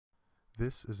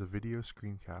This is a video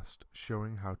screencast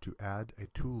showing how to add a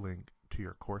tool link to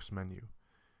your course menu.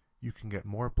 You can get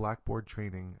more Blackboard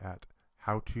training at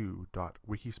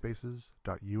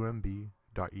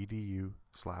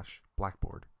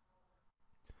howto.wikispaces.umb.edu/blackboard.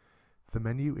 The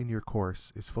menu in your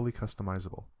course is fully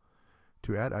customizable.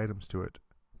 To add items to it,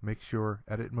 make sure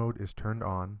edit mode is turned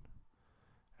on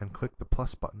and click the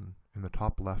plus button in the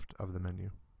top left of the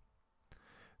menu.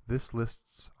 This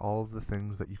lists all of the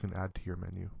things that you can add to your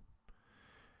menu.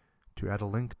 To add a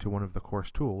link to one of the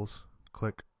course tools,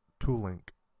 click Tool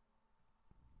Link.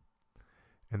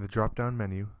 In the drop-down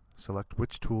menu, select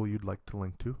which tool you'd like to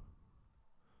link to.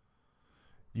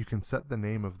 You can set the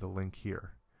name of the link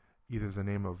here, either the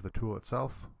name of the tool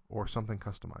itself or something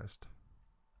customized.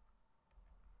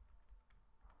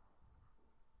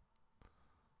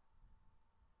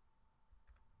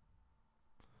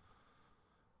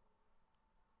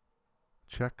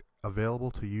 Check Available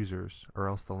to Users or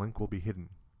else the link will be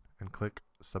hidden, and click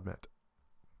Submit.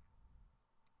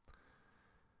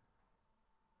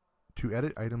 To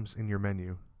edit items in your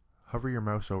menu, hover your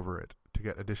mouse over it to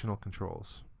get additional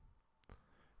controls.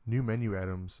 New menu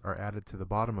items are added to the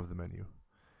bottom of the menu.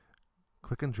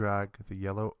 Click and drag the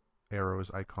yellow arrows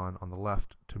icon on the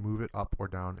left to move it up or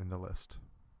down in the list.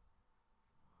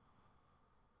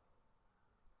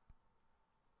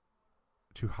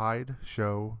 To hide,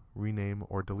 show, rename,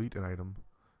 or delete an item,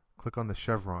 click on the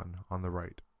chevron on the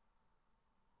right.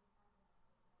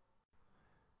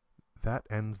 That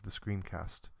ends the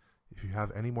screencast. If you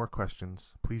have any more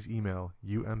questions, please email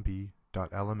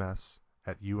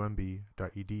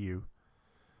umb.lms@umb.edu.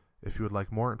 If you would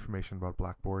like more information about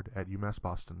Blackboard at UMass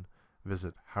Boston,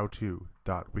 visit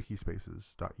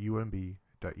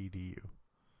howto.wikispaces.umb.edu.